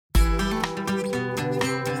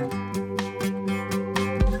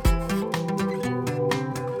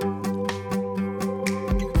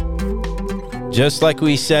Just like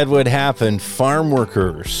we said would happen, farm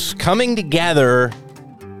workers coming together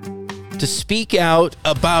to speak out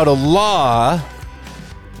about a law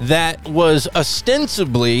that was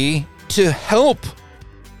ostensibly to help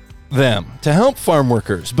them, to help farm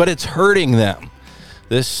workers, but it's hurting them.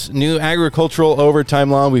 This new agricultural overtime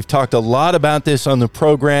law, we've talked a lot about this on the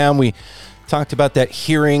program. We talked about that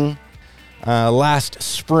hearing last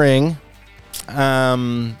spring,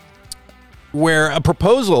 where a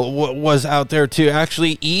proposal was out there to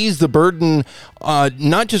actually ease the burden,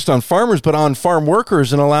 not just on farmers, but on farm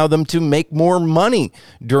workers and allow them to make more money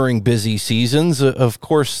during busy seasons. Of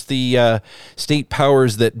course, the state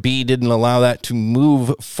powers that be didn't allow that to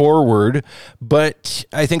move forward, but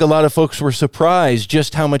I think a lot of folks were surprised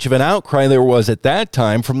just how much of an outcry there was at that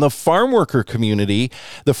time from the farm worker community,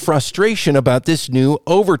 the frustration about this new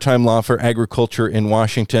overtime law for agriculture in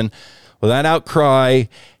Washington. Well, that outcry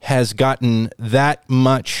has gotten that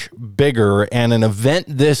much bigger, and an event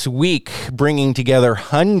this week bringing together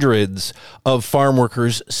hundreds of farm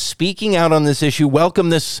workers speaking out on this issue.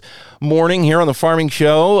 Welcome this morning here on the Farming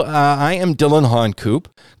Show. I am Dillon Honcoop.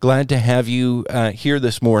 Glad to have you here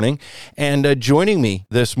this morning. And joining me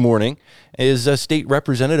this morning is State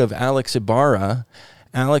Representative Alex Ybarra.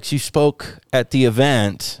 Alex, you spoke at the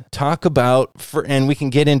event. Talk about, and we can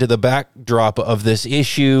get into the backdrop of this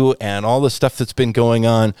issue and all the stuff that's been going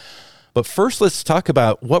on. But first, let's talk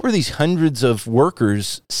about what were these hundreds of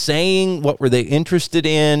workers saying? What were they interested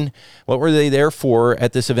in? What were they there for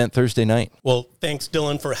at this event Thursday night? Well, thanks,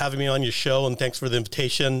 Dillon, for having me on your show, and thanks for the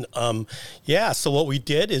invitation. So what we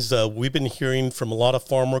did is we've been hearing from a lot of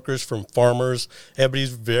farm workers, from farmers.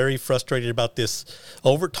 Everybody's very frustrated about this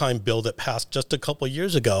overtime bill that passed just a couple of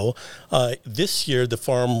years ago. This year, the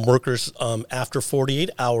farm workers, after 48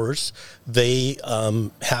 hours, they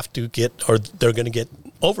have to get, or they're going to get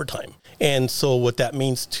overtime. And so what that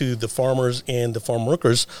means to the farmers and the farm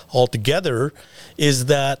workers all together is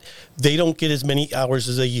that they don't get as many hours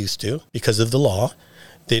as they used to because of the law.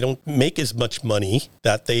 They don't make as much money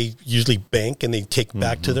that they usually bank and they take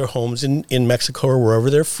back to their homes in Mexico or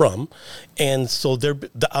wherever they're from. And so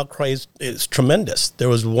the outcry is tremendous. There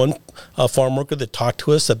was one farm worker that talked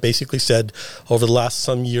to us that basically said over the last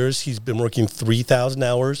some years, he's been working 3,000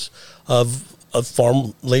 hours of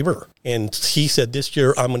farm labor. And he said, this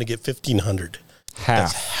year, I'm going to get 1,500.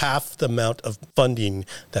 That's half the amount of funding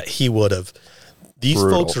that he would have. These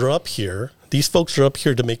folks are up here. These folks are up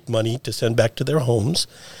here to make money to send back to their homes.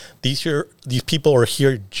 These people are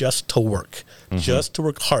here just to work, just to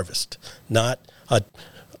work harvest, not a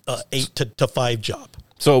 8 to 5 job.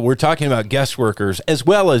 So we're talking about guest workers as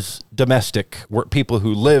well as domestic people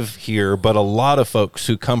who live here, but a lot of folks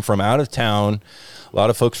who come from out of town, a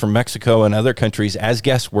lot of folks from Mexico and other countries as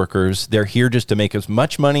guest workers. They're here just to make as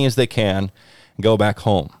much money as they can and go back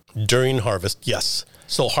home. During harvest, yes.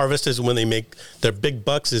 So harvest is when they make their big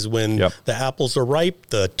bucks, is when the apples are ripe,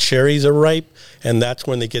 the cherries are ripe, and that's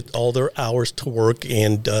when they get all their hours to work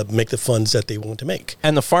and make the funds that they want to make.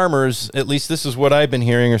 And the farmers, at least this is what I've been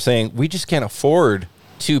hearing, are saying, we just can't afford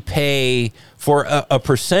to pay for a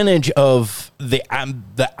percentage of the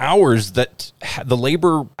hours that the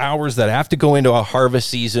labor hours that have to go into a harvest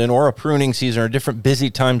season or a pruning season or different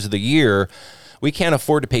busy times of the year. We can't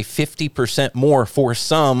afford to pay 50% more for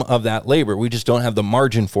some of that labor. We just don't have the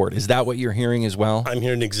margin for it. Is that what you're hearing as well? I'm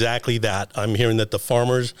hearing exactly that. I'm hearing that the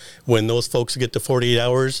farmers, when those folks get to 48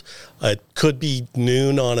 hours, it could be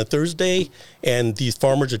noon on a Thursday, and these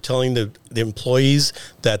farmers are telling the employees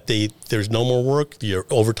that there's no more work. Your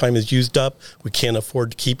overtime is used up. We can't afford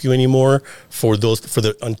to keep you anymore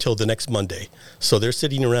until the next Monday. So they're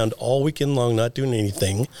sitting around all weekend long, not doing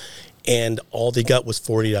anything. And all they got was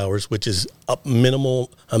 40 hours, which is a minimal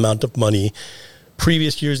amount of money.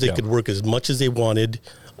 Previous years, they could work as much as they wanted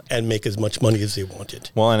and make as much money as they wanted.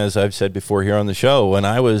 Well, and as I've said before here on the show, when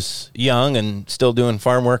I was young and still doing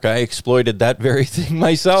farm work, I exploited that very thing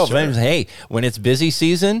myself. Sure. And hey, when it's busy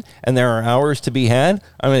season and there are hours to be had,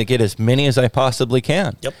 I'm going to get as many as I possibly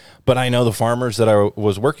can. Yep. But I know the farmers that I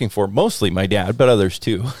was working for, mostly my dad, but others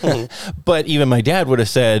too. But even my dad would have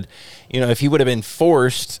said, if he would have been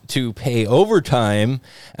forced to pay overtime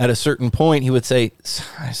at a certain point, he would say,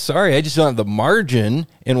 sorry, I just don't have the margin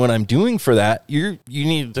in what I'm doing for that. You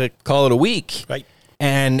need to call it a week. Right.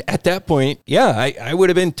 And at that point, I would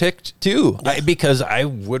have been ticked too, because I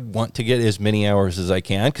would want to get as many hours as I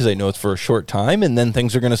can because I know it's for a short time and then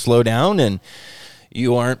things are going to slow down and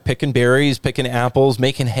you aren't picking berries, picking apples,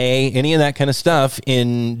 making hay, any of that kind of stuff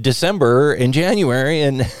in December and January.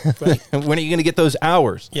 And right. When are you going to get those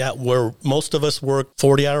hours? Yeah, where most of us work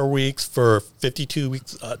 40-hour weeks for 52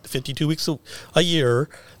 weeks a year.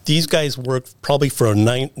 These guys work probably for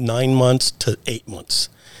 9 months to 8 months.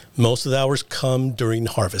 Most of the hours come during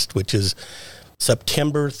harvest, which is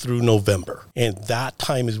September through November. And that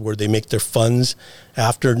time is where they make their funds.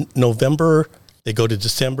 After November, they go to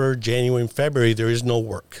December, January, and February, there is no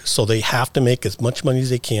work. So they have to make as much money as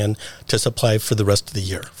they can to supply for the rest of the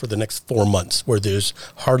year, for the next 4 months, where there's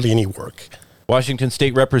hardly any work. Washington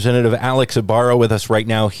State Representative Alex Ybarra with us right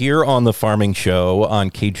now here on the Farming Show on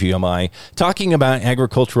KGMI, talking about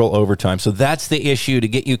agricultural overtime. So that's the issue to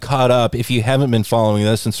get you caught up if you haven't been following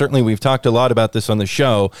this. And certainly we've talked a lot about this on the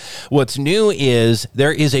show. What's new is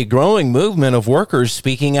there is a growing movement of workers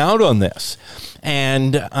speaking out on this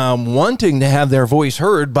and wanting to have their voice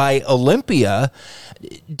heard by Olympia.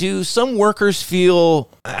 Do some workers feel,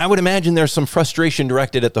 I would imagine there's some frustration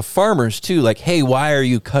directed at the farmers too, like, hey, why are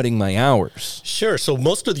you cutting my hours? Sure. So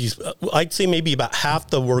most of these, I'd say maybe about half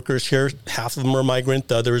the workers here, half of them are migrant,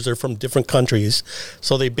 the others are from different countries.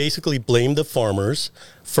 So they basically blame the farmers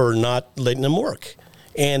for not letting them work.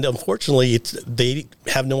 And unfortunately, they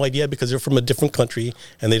have no idea because they're from a different country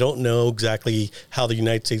and they don't know exactly how the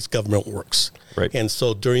United States government works. Right. And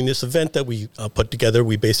so during this event that we put together,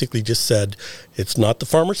 we basically just said it's not the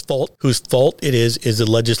farmer's fault. Whose fault it is the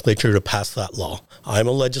legislature to pass that law. I'm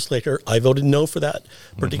a legislator. I voted no for that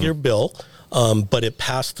particular bill. But it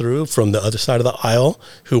passed through from the other side of the aisle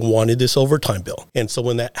who wanted this overtime bill. And so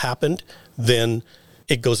when that happened, then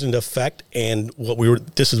it goes into effect, and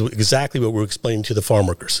this is exactly what we're explaining to the farm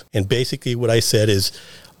workers. And basically what I said is,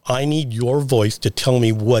 I need your voice to tell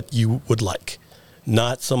me what you would like,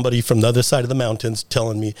 not somebody from the other side of the mountains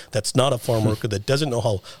telling me that's not a farm worker, that doesn't know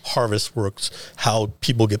how harvest works, how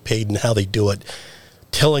people get paid and how they do it,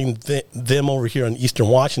 telling them over here in Eastern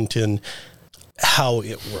Washington how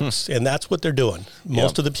it works. And that's what they're doing.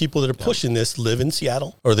 Most of the people that are pushing this live in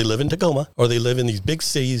Seattle, or they live in Tacoma, or they live in these big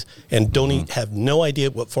cities and don't have no idea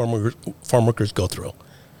what farm workers go through.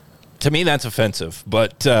 To me, that's offensive,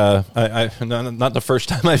 but I not the first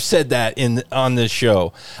time I've said that on this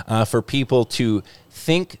show. For people to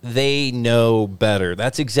think they know better,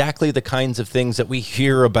 that's exactly the kinds of things that we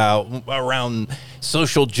hear about around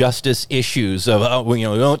social justice issues. Of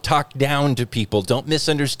don't talk down to people, don't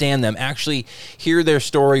misunderstand them, actually hear their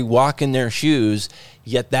story, walk in their shoes.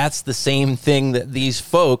 Yet that's the same thing that these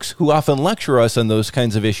folks who often lecture us on those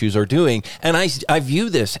kinds of issues are doing. And I view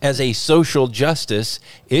this as a social justice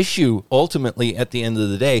issue, ultimately, at the end of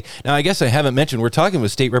the day. Now, I guess I haven't mentioned, we're talking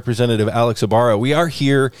with State Representative Alex Ybarra. We are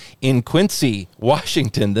here in Quincy,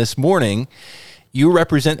 Washington this morning. You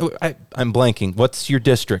represent, I'm blanking. What's your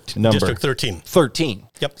district number? District 13. 13.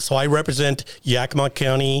 Yep. So I represent Yakima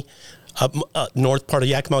County, north part of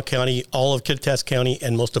Yakima County, all of Kittitas County,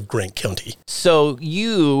 and most of Grant County. So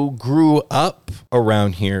you grew up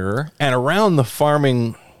around here and around the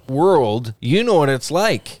farming world. You know what it's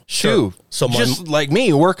like. Sure. So just like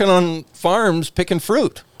me, working on farms, picking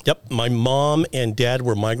fruit. Yep. My mom and dad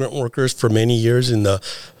were migrant workers for many years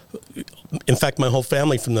in fact, my whole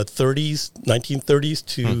family from the 1930s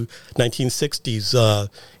to 1960s.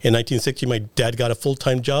 In 1960, my dad got a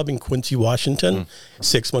full-time job in Quincy, Washington.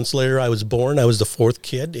 6 months later, I was born. I was the fourth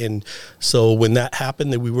kid. And so when that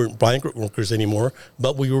happened, we weren't migrant workers anymore,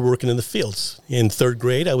 but we were working in the fields. In third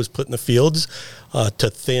grade, I was put in the fields to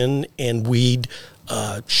thin and weed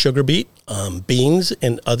sugar beet, beans,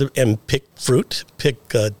 and pick fruit,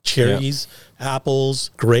 cherries,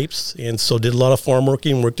 apples, grapes, and so did a lot of farm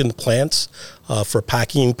working, worked in the plants for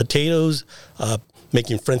packing potatoes,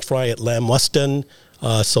 making French fry at Lamb Weston.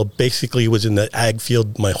 So basically was in the ag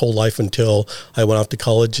field my whole life until I went off to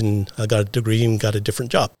college and I got a degree and got a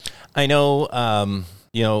different job. I know,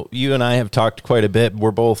 you and I have talked quite a bit.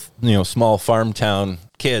 We're both, small farm town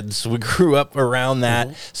kids. We grew up around that.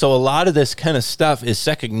 Mm-hmm. So a lot of this kind of stuff is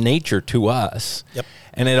second nature to us. Yep.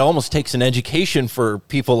 And it almost takes an education for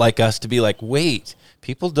people like us to be like, wait,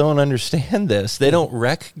 people don't understand this. They don't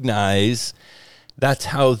recognize that's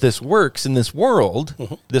how this works in this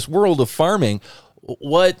world, this world of farming.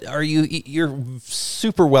 What are you're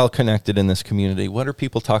super well connected in this community. What are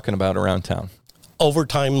people talking about around town?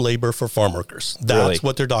 Overtime labor for farm workers. That's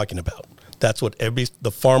what they're talking about. That's what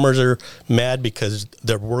the farmers are mad because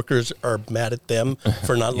their workers are mad at them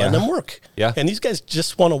for not letting them work. Yeah. And these guys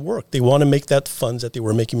just want to work. They want to make that funds that they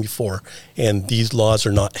were making before. And these laws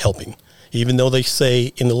are not helping. Even though they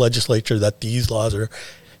say in the legislature that these laws are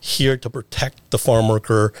here to protect the farm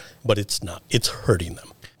worker, but it's not. It's hurting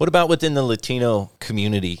them. What about within the Latino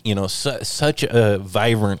community? You know, such a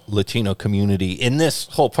vibrant Latino community in this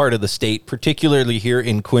whole part of the state, particularly here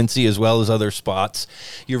in Quincy as well as other spots.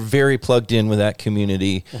 You're very plugged in with that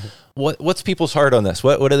community. Mm-hmm. What's people's heart on this?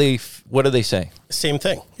 What do they say? Same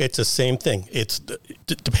thing. It's the same thing. It's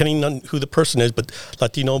depending on who the person is, but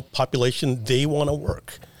Latino population, they want to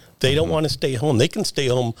work. They don't want to stay home. They can stay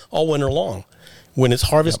home all winter long. When it's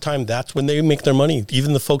harvest time, that's when they make their money.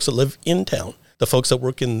 Even the folks that live in town, the folks that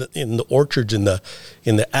work in the orchards, in the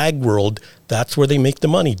ag world, that's where they make the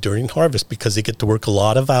money during harvest, because they get to work a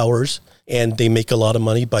lot of hours and they make a lot of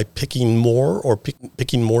money by picking more or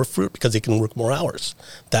picking more fruit because they can work more hours.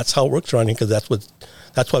 That's how it works around here, because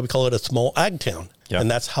that's why we call it a small ag town. Yep. And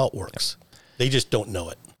that's how it works. Yep. They just don't know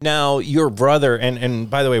it. Now, your brother, and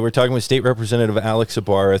by the way, we're talking with State Representative Alex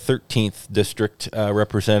Ybarra, 13th District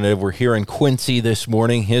Representative. We're here in Quincy this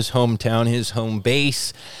morning, his hometown, his home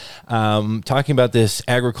base, talking about this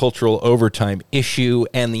agricultural overtime issue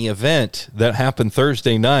and the event that happened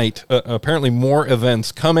Thursday night. Apparently more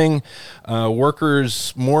events coming, more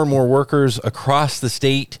and more workers across the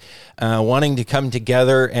state wanting to come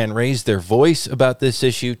together and raise their voice about this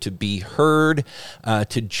issue, to be heard,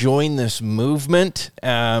 to join this movement.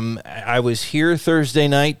 I was here Thursday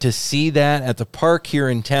night to see that at the park here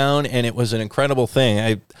in town, and it was an incredible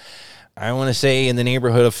thing. I want to say in the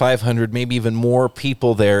neighborhood of 500, maybe even more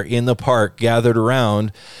people there in the park gathered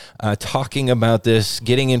around, talking about this,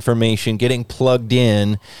 getting information, getting plugged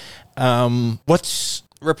in.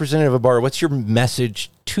 Representative Ybarra, what's your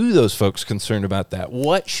message to those folks concerned about that?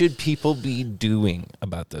 What should people be doing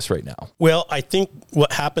about this right now? Well, I think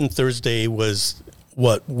what happened Thursday was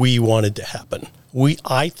what we wanted to happen.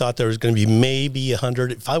 I thought there was going to be maybe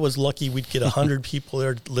 100. If I was lucky, we'd get 100 people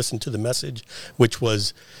there to listen to the message, which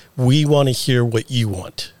was, we want to hear what you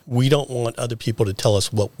want. We don't want other people to tell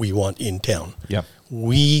us what we want in town. Yeah.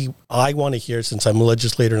 I want to hear, since I'm a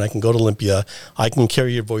legislator and I can go to Olympia, I can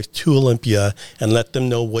carry your voice to Olympia and let them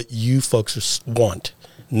know what you folks want,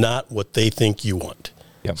 not what they think you want.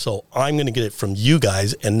 Yep. So I'm going to get it from you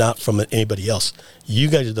guys and not from anybody else. You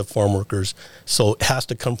guys are the farm workers, so it has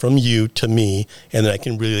to come from you to me, and then I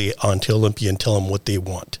can relay on to Olympia and tell them what they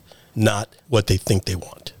want, not what they think they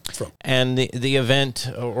want. And the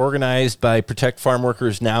event organized by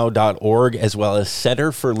protectfarmworkersnow.org, as well as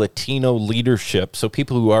Center for Latino Leadership. So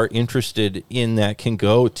people who are interested in that can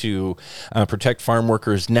go to Protect Farm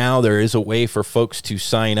Workers Now. There is a way for folks to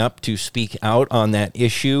sign up to speak out on that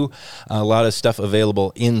issue. A lot of stuff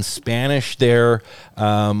available in Spanish there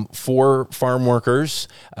for farm workers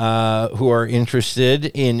who are interested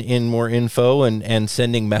in more info and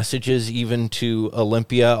sending messages even to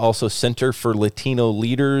Olympia. Also, Center for Latino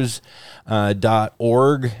Leaders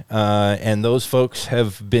 .org, and those folks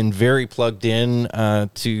have been very plugged in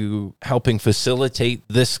to helping facilitate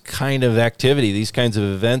this kind of activity, these kinds of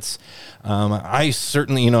events. I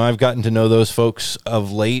certainly, I've gotten to know those folks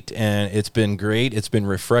of late, and it's been great. It's been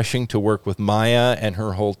refreshing to work with Maya and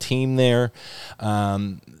her whole team there.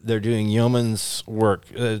 They're doing yeoman's work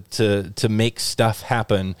to make stuff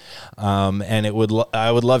happen, and I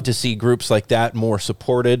would love to see groups like that more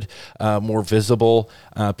supported, more visible,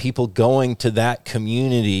 people going to that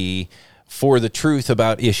community for the truth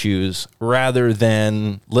about issues rather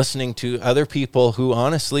than listening to other people who,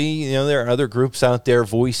 honestly, there are other groups out there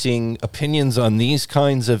voicing opinions on these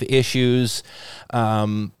kinds of issues,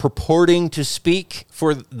 purporting to speak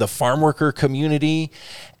for the farm worker community.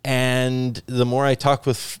 And the more I talk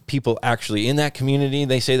with people actually in that community,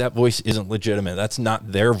 they say that voice isn't legitimate. That's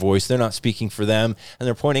not their voice. They're not speaking for them. And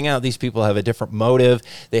they're pointing out these people have a different motive.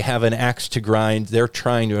 They have an axe to grind. They're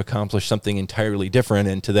trying to accomplish something entirely different.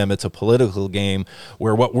 And to them, it's a political game,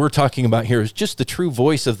 where what we're talking about here is just the true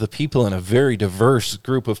voice of the people in a very diverse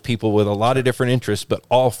group of people with a lot of different interests, but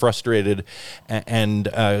all frustrated and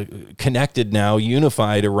connected now,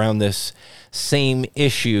 unified around this same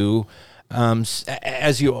issue.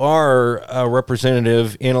 As you are a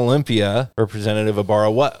representative in Olympia, Representative Ybarra,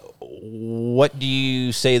 what do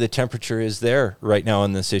you say the temperature is there right now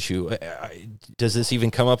on this issue? Does this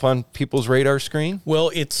even come up on people's radar screen? Well,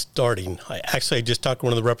 it's starting. I just talked to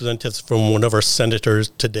one of the representatives from one of our senators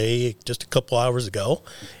today, just a couple hours ago,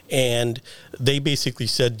 and they basically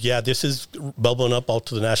said, yeah, this is bubbling up out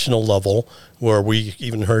to the national level, where we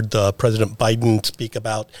even heard President Biden speak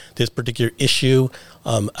about this particular issue,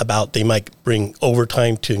 about they might bring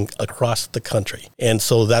overtime to across the country. And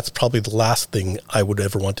so that's probably the last thing I would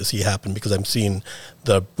ever want to see happen, because I'm seeing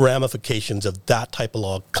the ramifications of that type of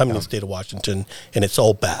law coming to the state of Washington, and it's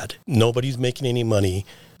all bad. Nobody's making any money.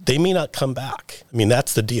 They may not come back. I mean,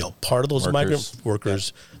 that's the deal. Part of those migrant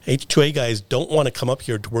workers, H2A guys don't want to come up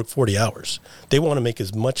here to work 40 hours. They want to make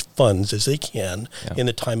as much funds as they can in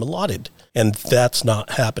the time allotted. And that's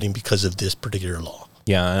not happening because of this particular law.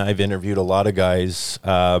 Yeah, I've interviewed a lot of guys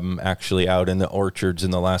actually out in the orchards in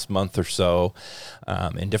the last month or so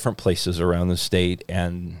in different places around the state,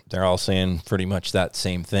 and they're all saying pretty much that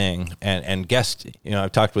same thing. And guest,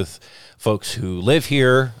 I've talked with folks who live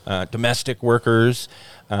here, domestic workers,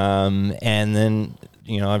 and then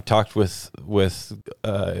I've talked with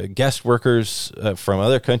guest workers from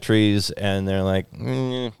other countries, and they're like,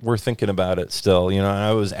 we're thinking about it still. And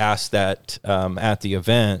I was asked that at the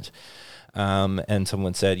event. And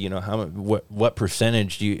someone said, what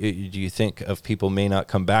percentage do you think of people may not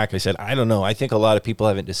come back? I said, I don't know. I think a lot of people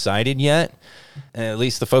haven't decided yet. And at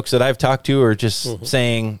least the folks that I've talked to are just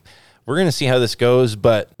saying, we're going to see how this goes,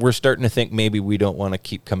 but we're starting to think maybe we don't want to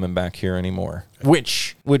keep coming back here anymore,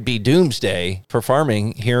 which would be doomsday for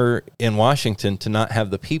farming here in Washington to not have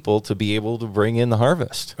the people to be able to bring in the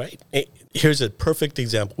harvest. Right. Here's a perfect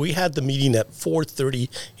example. We had the meeting at 4:30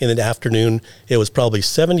 in the afternoon. It was probably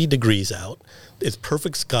 70 degrees out. It's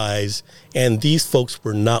perfect skies, and these folks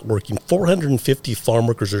were not working. 450 farm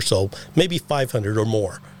workers or so, maybe 500 or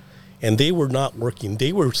more. And they were not working.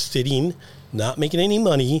 They were sitting, not making any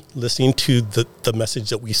money, listening to the message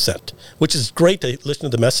that we sent, which is great to listen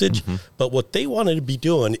to the message, but what they wanted to be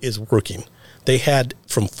doing is working. They had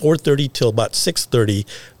from 4:30 till about 6:30,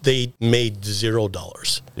 they made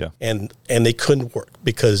 $0. Yeah. And they couldn't work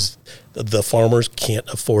because the farmers can't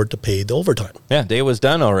afford to pay the overtime. Yeah, day was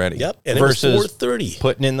done already. Yep. And versus it was 4:30.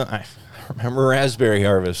 Putting in I remember raspberry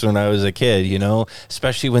harvest when I was a kid,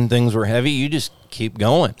 especially when things were heavy, you just keep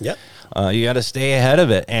going. Yep. You got to stay ahead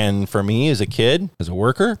of it. And for me as a kid, as a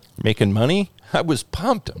worker, making money, I was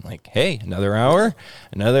pumped. I'm like, hey, another hour,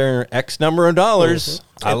 another X number of dollars.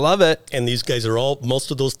 I love it. And these guys are most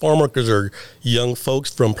of those farm workers are young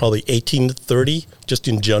folks from probably 18 to 30, just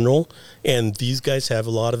in general. And these guys have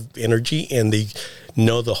a lot of energy, and they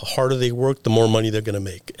know the harder they work, the more money they're going to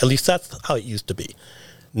make. At least that's how it used to be.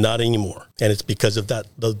 Not anymore. And it's because of that,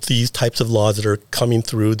 these types of laws that are coming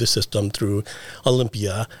through the system, through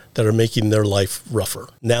Olympia, that are making their life rougher.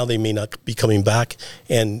 Now they may not be coming back.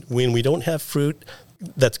 And when we don't have fruit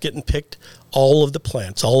that's getting picked, all of the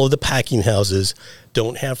plants, all of the packing houses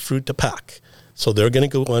don't have fruit to pack. So they're going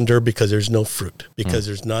to go under because there's no fruit, because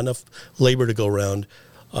there's not enough labor to go around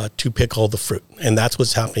to pick all the fruit. And that's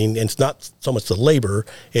what's happening. And it's not so much the labor,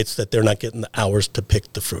 it's that they're not getting the hours to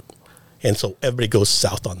pick the fruit. And so everybody goes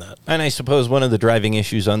south on that. And I suppose one of the driving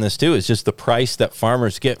issues on this, too, is just the price that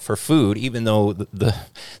farmers get for food, even though the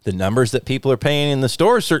numbers that people are paying in the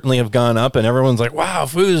stores certainly have gone up, and everyone's like, wow,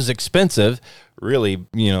 food is expensive. Really,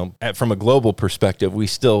 from a global perspective, we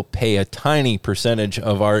still pay a tiny percentage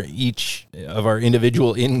of our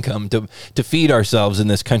individual income to feed ourselves in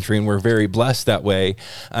this country, and we're very blessed that way,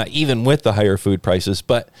 even with the higher food prices.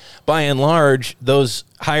 But by and large, those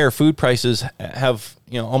higher food prices have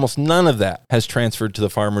almost none of that has transferred to the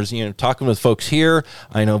farmers. Talking with folks here,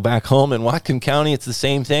 I know back home in Whatcom County, it's the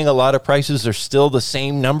same thing. A lot of prices are still the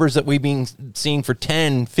same numbers that we've been seeing for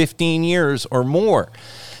 10, 15 years or more.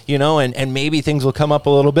 And maybe things will come up a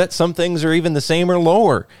little bit. Some things are even the same or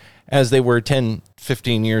lower as they were 10,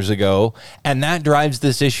 15 years ago. And that drives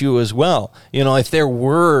this issue as well. If there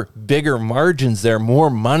were bigger margins there, more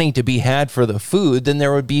money to be had for the food, then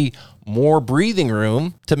there would be more breathing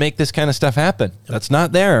room to make this kind of stuff happen. That's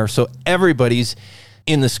not there. So everybody's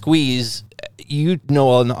in the squeeze.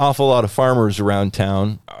 An awful lot of farmers around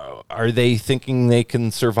town. Are they thinking they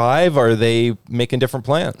can survive? Are they making different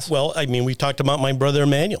plans? Well, we talked about my brother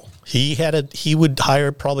Emmanuel. He would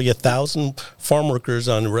hire probably 1,000 farm workers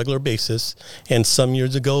on a regular basis. And some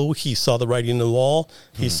years ago, he saw the writing on the wall.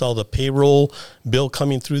 He saw the payroll bill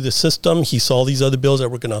coming through the system. He saw these other bills that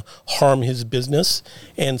were going to harm his business.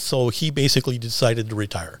 And so he basically decided to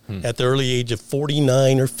retire at the early age of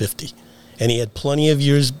 49 or 50. And he had plenty of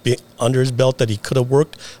years under his belt that he could have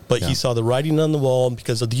worked, but he saw the writing on the wall, and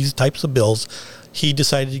because of these types of bills, he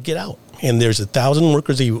decided to get out. And there's 1,000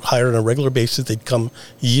 workers he hired on a regular basis. They'd come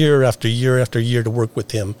year after year after year to work with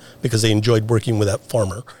him because they enjoyed working with that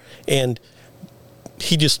farmer. And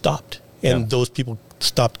he just stopped. And those people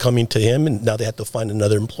stopped coming to him, and now they have to find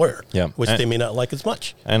another employer, which they may not like as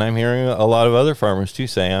much. And I'm hearing a lot of other farmers, too,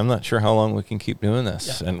 say, I'm not sure how long we can keep doing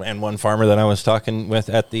this. Yeah. And one farmer that I was talking with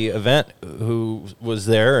at the event who was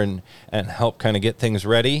there and helped kind of get things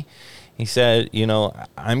ready, he said,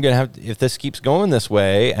 I'm going to have, if this keeps going this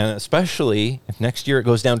way, and especially if next year it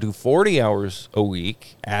goes down to 40 hours a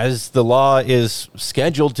week, as the law is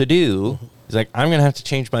scheduled to do, He's like, I'm going to have to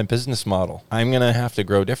change my business model. I'm going to have to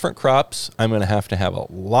grow different crops. I'm going to have a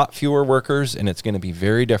lot fewer workers, and it's going to be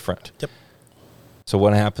very different. Yep. So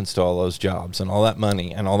what happens to all those jobs and all that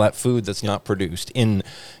money and all that food that's not produced in,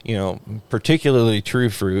 particularly true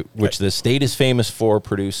fruit, which the state is famous for,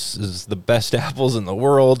 produces the best apples in the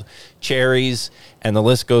world, cherries, and the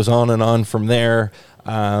list goes on and on from there.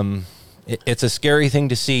 It's a scary thing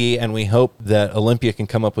to see, and we hope that Olympia can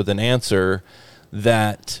come up with an answer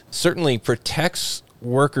that certainly protects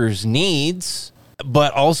workers' needs,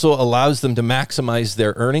 but also allows them to maximize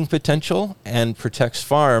their earning potential and protects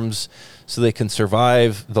farms so they can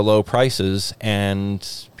survive the low prices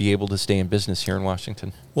and be able to stay in business here in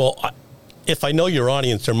Washington. Well, if I know your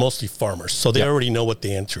audience, they're mostly farmers, so they already know what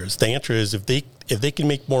the answer is. The answer is if they can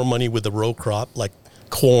make more money with a row crop like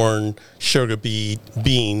corn, sugar beet,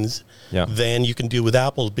 beans, then you can do with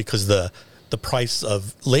apples because the price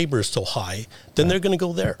of labor is so high, then they're going to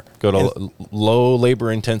go there. Go to low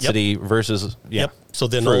labor intensity versus, So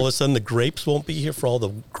then fruit. all of a sudden the grapes won't be here for all the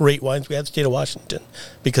great wines we have in the state of Washington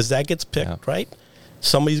because that gets picked, right?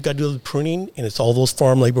 Somebody's got to do the pruning, and it's all those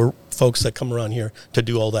farm labor folks that come around here to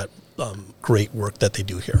do all that great work that they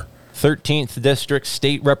do here. 13th District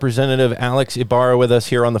State Representative Alex Ybarra with us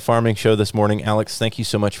here on the Farming Show this morning. Alex, thank you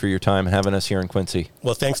so much for your time and having us here in Quincy.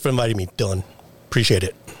 Well, thanks for inviting me, Dillon. Appreciate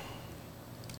it.